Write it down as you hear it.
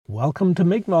Welcome to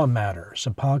Mi'kmaq Matters, a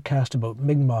podcast about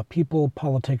Mi'kmaq people,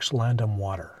 politics, land, and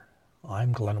water.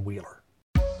 I'm Glenn Wheeler.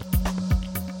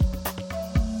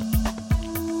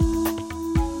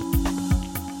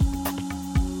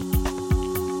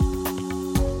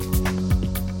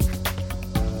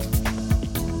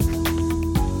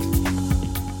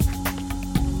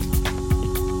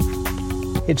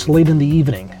 It's late in the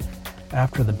evening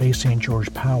after the Bay St.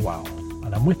 George powwow,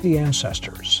 and I'm with the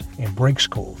ancestors in Breaks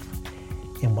Cove,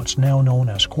 in what's now known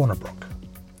as Corner Brook.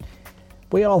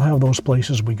 We all have those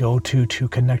places we go to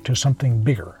connect to something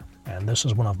bigger, and this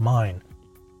is one of mine.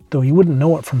 Though you wouldn't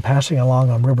know it from passing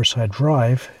along on Riverside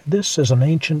Drive, this is an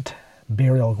ancient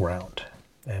burial ground,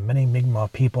 and many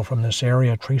Mi'kmaq people from this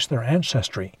area trace their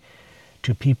ancestry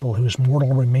to people whose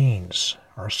mortal remains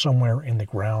are somewhere in the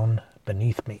ground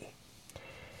beneath me.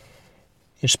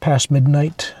 It's past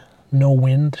midnight, no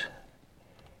wind,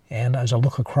 and as I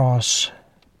look across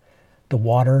the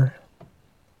water,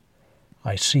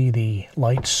 I see the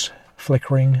lights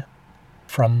flickering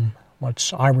from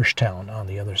what's Irishtown on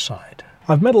the other side.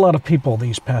 I've met a lot of people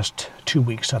these past 2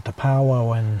 weeks at the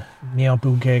powwow in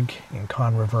Niawbugeg, in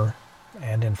Conne River,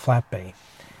 and in Flat Bay,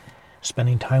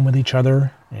 spending time with each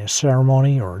other in a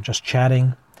ceremony or just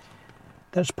chatting.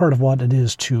 That's part of what it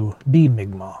is to be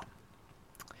Mi'kmaq.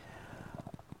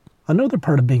 Another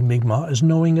part of being Mi'kmaq is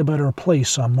knowing about our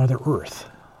place on Mother Earth.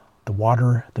 The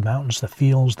water, the mountains, the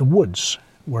fields, the woods,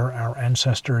 where our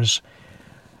ancestors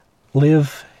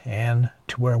live and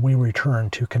to where we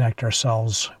return to connect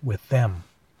ourselves with them.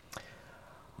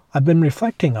 I've been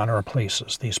reflecting on our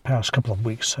places these past couple of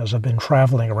weeks as I've been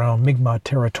traveling around Mi'kmaq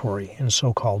territory in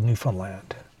so-called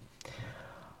Newfoundland.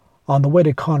 On the way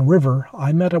to Conne River,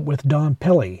 I met up with Don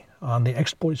Pelly on the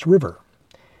Exploits River.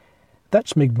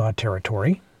 That's Mi'kmaq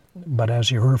territory. But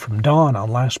as you heard from Don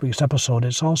on last week's episode,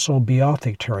 it's also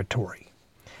Beothuk territory.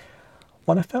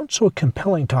 What I found so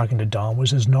compelling talking to Don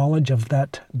was his knowledge of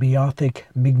that Beothuk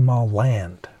Mi'kmaq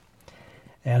land.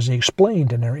 As he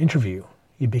explained in our interview,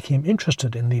 he became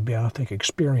interested in the Beothuk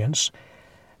experience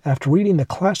after reading the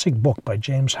classic book by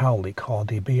James Howley called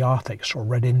The Beothuks, or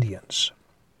Red Indians.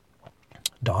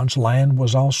 Don's land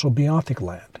was also Beothuk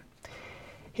land.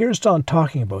 Here's Don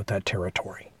talking about that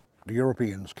territory. The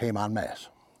Europeans came en masse.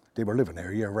 They were living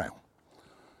there year-round.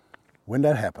 When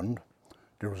that happened,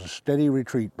 there was a steady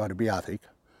retreat by the Beothuk.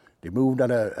 They moved at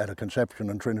a Conception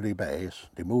and Trinity Bays.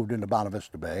 They moved into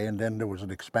Bonavista Bay, and then there was an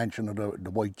expansion of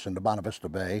the whites into Bonavista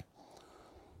Bay.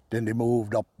 Then they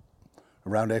moved up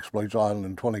around Exploits Island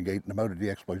and Twillingate and them out of the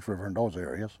Exploits River in those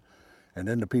areas. And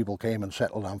then the people came and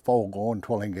settled on Fogo and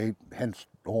Twillingate, hence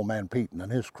the old man Peaton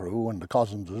and his crew, and the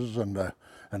Cousinses and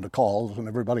the Calls and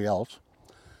everybody else.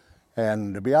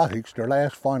 And the Beothuks, their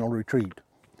last final retreat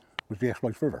was the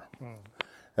Exploits River.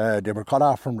 They were cut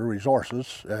off from the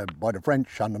resources by the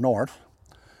French on the north,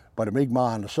 by the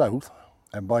Mi'kmaq on the south,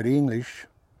 and by the English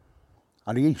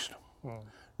on the east.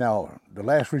 Now, the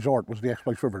last resort was the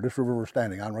Exploits River, this river we're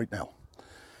standing on right now.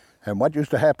 And what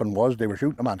used to happen was they were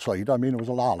shooting them on sight. I mean, it was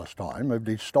a lawless time. If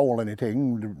they stole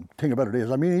anything, the thing about it is,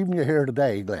 I mean, even you hear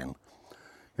today, Glenn,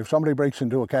 if somebody breaks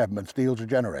into a cabin and steals a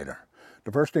generator,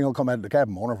 the first thing will come out of the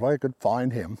cabin owner, if I could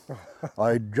find him,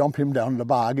 I'd jump him down in the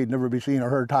bog. He'd never be seen or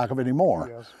heard talk of anymore.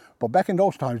 Yes. But back in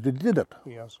those times, they did it.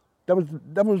 Yes. That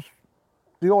was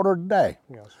the order of the day.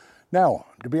 Yes. Now,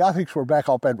 the Beothuks were back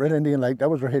up at Red Indian Lake. That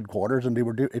was their headquarters, and they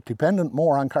were dependent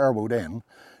more on caribou then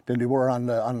than they were on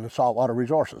the saltwater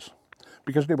resources,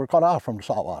 because they were cut off from the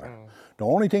saltwater. The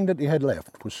only thing that they had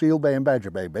left was Seal Bay and Badger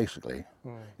Bay, basically,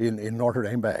 in Notre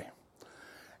Dame Bay.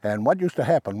 And what used to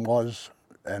happen was,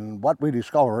 and what we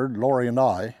discovered, Laurie and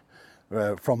I,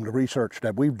 from the research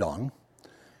that we've done,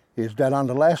 is that on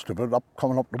the last of it,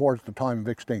 coming up towards the time of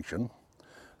extinction,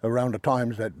 around the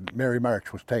times that Mary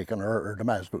March was taken, or the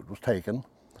Masboot was taken,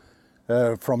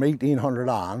 from 1800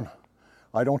 on,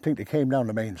 I don't think they came down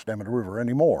the main stem of the river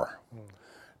anymore,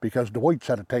 because the whites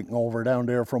had it taken over down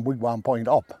there from Wigwam Point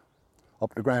up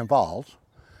to Grand Falls.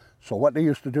 So what they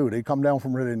used to do, they'd come down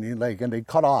from Red Indian Lake and they'd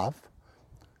cut off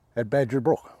at Badger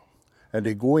Brook. And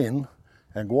they go in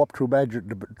and go up through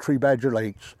the three Badger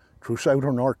Lakes, through South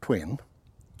or North Twin,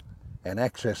 and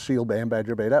access Seal Bay and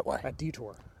Badger Bay that way. A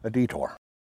detour. A detour.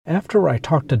 After I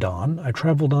talked to Don, I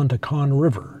traveled on to Conne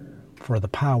River for the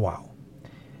powwow.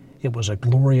 It was a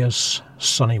glorious,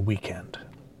 sunny weekend.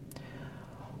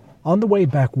 On the way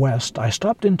back west, I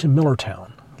stopped into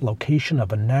Millertown, location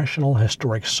of a National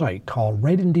Historic Site called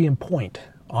Red Indian Point,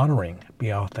 honoring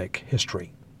Beothuk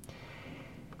history.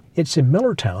 It's in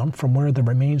Millertown from where the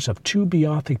remains of two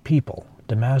Beothuk people,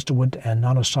 Demasduit and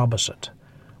Nonosabasset,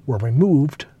 were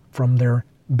removed from their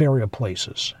burial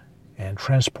places and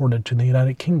transported to the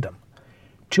United Kingdom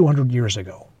 200 years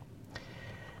ago.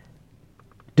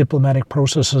 Diplomatic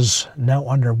processes now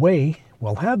underway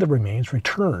will have the remains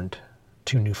returned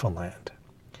to Newfoundland.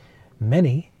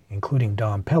 Many, including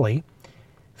Don Pelly,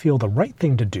 feel the right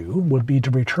thing to do would be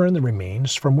to return the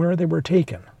remains from where they were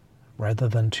taken, rather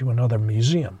than to another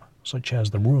museum, such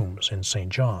as the rooms in St.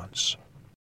 John's.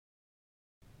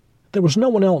 There was no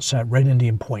one else at Red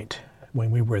Indian Point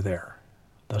when we were there.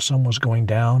 The sun was going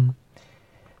down.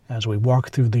 As we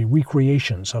walked through the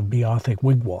recreations of Beothuk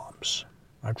wigwams,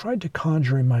 I tried to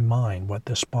conjure in my mind what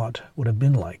this spot would have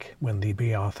been like when the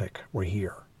Beothuk were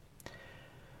here.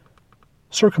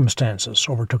 Circumstances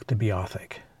overtook the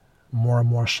Beothuk. More and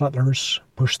more settlers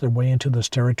pushed their way into this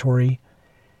territory.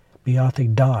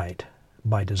 Beothuk died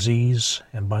by disease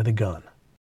and by the gun.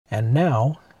 And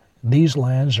now, these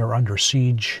lands are under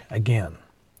siege again,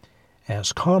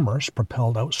 as commerce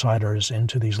propelled outsiders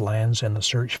into these lands in the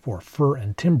search for fur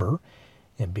and timber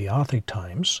in Beothuk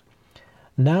times.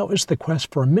 Now is the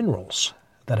quest for minerals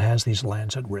that has these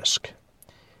lands at risk.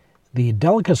 The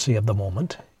delicacy of the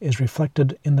moment is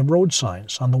reflected in the road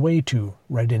signs on the way to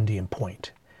Red Indian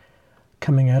Point.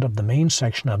 Coming out of the main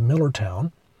section of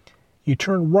Millertown, you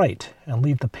turn right and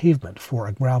leave the pavement for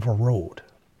a gravel road.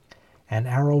 An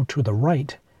arrow to the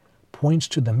right points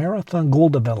to the Marathon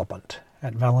Gold Development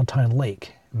at Valentine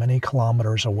Lake, many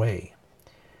kilometers away.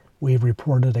 We've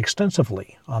reported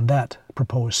extensively on that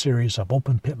proposed series of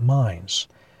open-pit mines,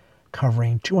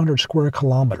 covering 200 square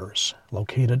kilometers,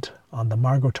 located on the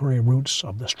migratory routes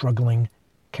of the struggling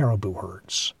caribou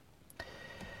herds.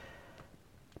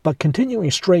 But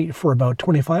continuing straight for about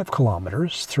 25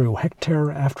 kilometers through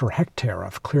hectare after hectare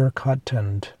of clear-cut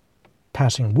and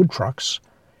passing wood trucks,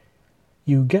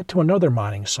 you get to another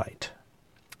mining site,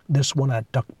 this one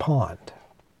at Duck Pond.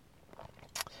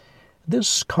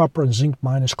 This copper and zinc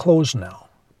mine is closed now,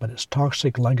 but its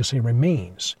toxic legacy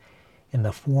remains in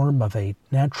the form of a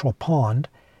natural pond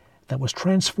that was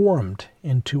transformed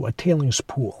into a tailings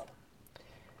pool.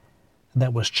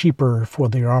 That was cheaper for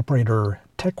the operator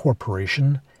Teck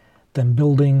Corporation than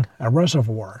building a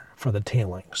reservoir for the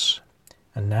tailings.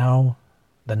 And now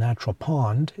the natural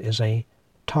pond is a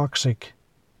toxic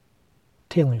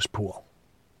tailings pool.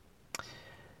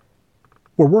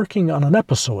 We're working on an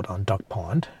episode on Duck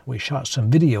Pond. We shot some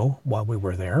video while we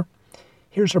were there.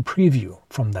 Here's a preview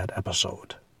from that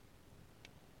episode.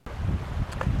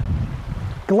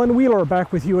 Glenn Wheeler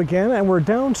back with you again, and we're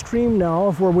downstream now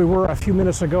of where we were a few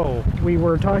minutes ago. We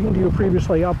were talking to you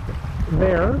previously up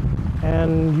there,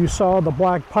 and you saw the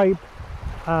black pipe,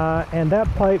 and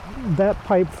that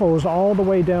pipe flows all the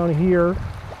way down here,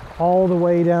 all the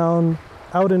way down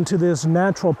out into this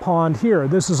natural pond here.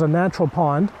 This is a natural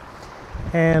pond,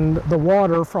 and the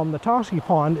water from the toxic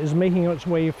pond is making its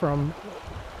way from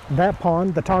that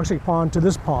pond, the toxic pond, to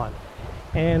this pond.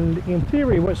 And in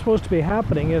theory, what's supposed to be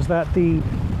happening is that the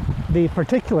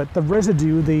particulate, the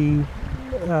residue, the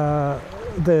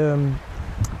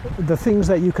things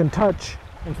that you can touch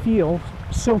and feel,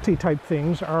 silty type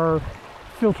things, are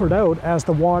filtered out as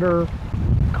the water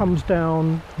comes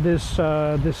down this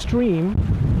stream.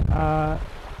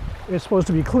 It's supposed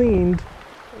to be cleaned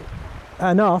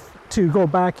enough to go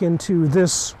back into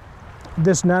this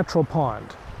natural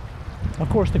pond. Of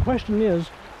course, the question is,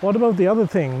 what about the other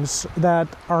things that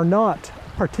are not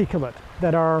particulate,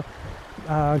 that are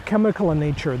chemical in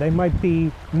nature? They might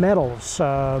be metals.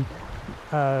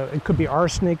 It could be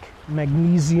arsenic,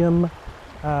 magnesium,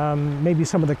 maybe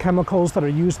some of the chemicals that are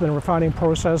used in the refining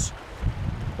process.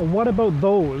 What about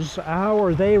those? How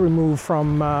are they removed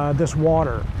from this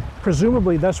water?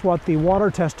 Presumably that's what the water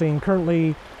testing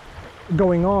currently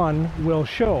going on will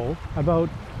show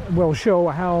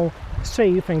how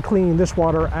safe and clean this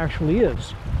water actually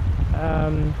is.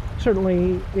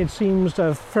 Certainly it seems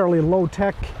a fairly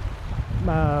low-tech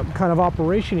kind of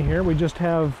operation here. We just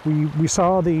have, we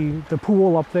saw the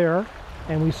pool up there,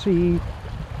 and we see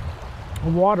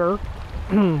water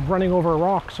running over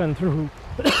rocks and through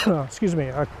excuse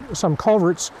me, some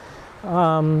culverts,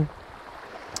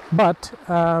 but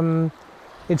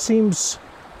it seems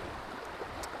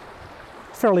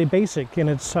fairly basic in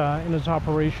its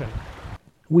operation.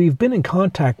 We've been in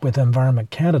contact with Environment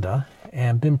Canada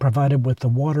and been provided with the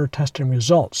water testing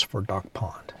results for Duck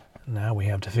Pond. Now we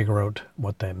have to figure out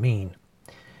what that means.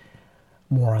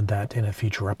 More on that in a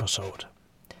future episode.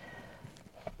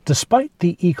 Despite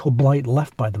the eco-blight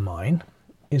left by the mine,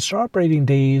 its operating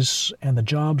days and the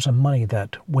jobs and money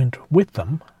that went with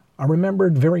them are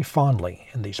remembered very fondly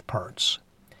in these parts.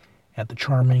 At the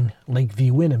charming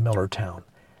Lakeview Inn in Millertown,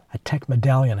 a Teck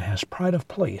medallion has pride of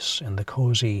place in the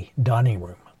cozy dining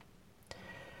room.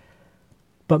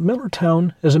 But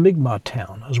Millertown is a Mi'kmaq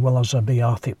town as well as a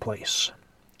Beothuk place.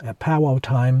 At powwow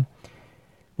time,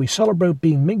 we celebrate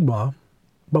being Mi'kmaq,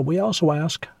 but we also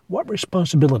ask, what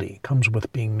responsibility comes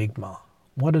with being Mi'kmaq?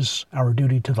 What is our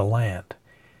duty to the land,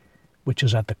 which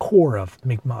is at the core of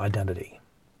Mi'kmaq identity?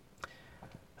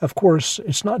 Of course,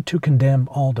 it's not to condemn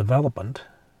all development.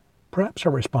 Perhaps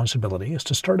our responsibility is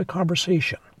to start a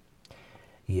conversation.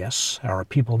 Yes, our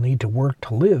people need to work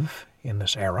to live in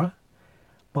this era,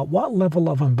 but what level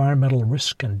of environmental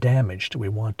risk and damage do we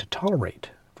want to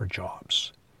tolerate for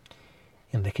jobs?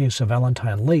 In the case of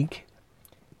Valentine Lake,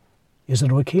 is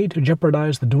it okay to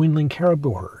jeopardize the dwindling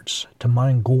caribou herds to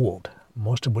mine gold,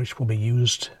 most of which will be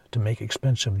used to make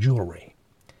expensive jewelry?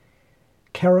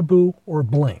 Caribou or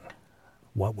bling?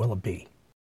 What will it be?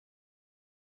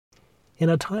 In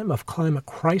a time of climate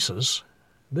crisis,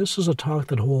 this is a talk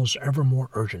that holds ever more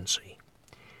urgency.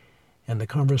 And the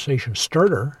conversation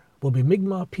starter will be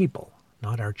Mi'kmaq people,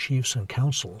 not our chiefs and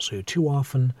councils, who too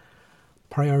often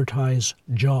prioritize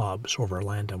jobs over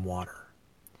land and water.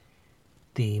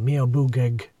 The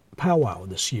Mi'kmaq powwow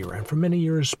this year, and for many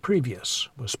years previous,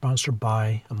 was sponsored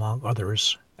by, among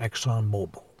others,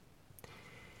 ExxonMobil.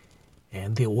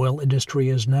 And the oil industry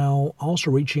is now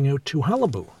also reaching out to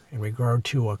Qalipu in regard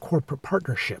to a corporate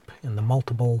partnership in the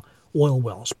multiple oil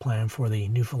wells planned for the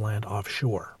Newfoundland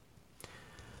offshore.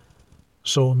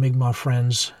 So, Mi'kmaq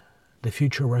friends, the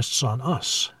future rests on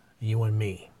us, you and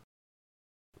me.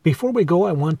 Before we go,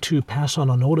 I want to pass on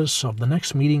a notice of the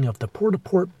next meeting of the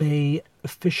Port-au-Port Bay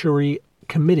Fishery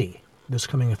Committee this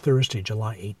coming Thursday,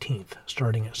 July 18th,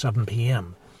 starting at 7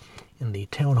 p.m. in the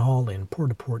Town Hall in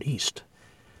Port-au-Port East.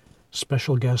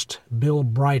 Special guest Bill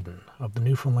Bryden of the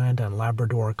Newfoundland and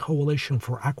Labrador Coalition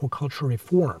for Aquaculture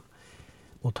Reform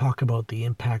will talk about the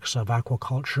impacts of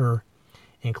aquaculture,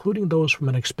 including those from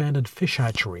an expanded fish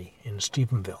hatchery in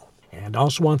Stephenville. And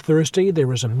also on Thursday,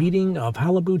 there is a meeting of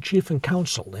Qalipu Chief and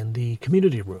Council in the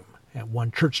community room at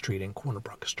 1 Church Street in Corner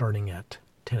Brook, starting at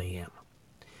 10 a.m.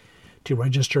 To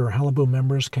register, Qalipu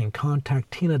members can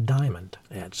contact Tina Diamond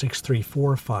at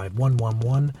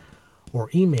 634-5111 or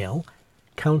email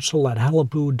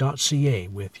council@qalipu.ca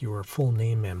with your full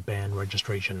name and band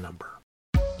registration number.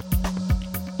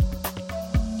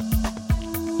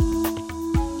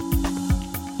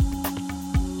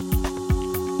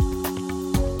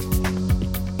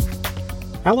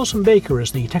 Allison Baker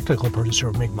is the technical producer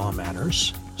of Mi'kmaq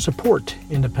Matters. Support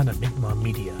independent Mi'kmaq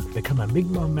media. Become a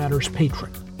Mi'kmaq Matters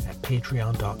patron at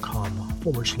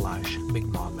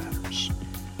patreon.com/Mi'kmaq Matters.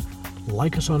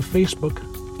 Like us on Facebook.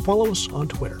 Follow us on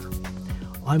Twitter.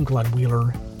 I'm Glenn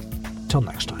Wheeler. Till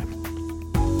next time.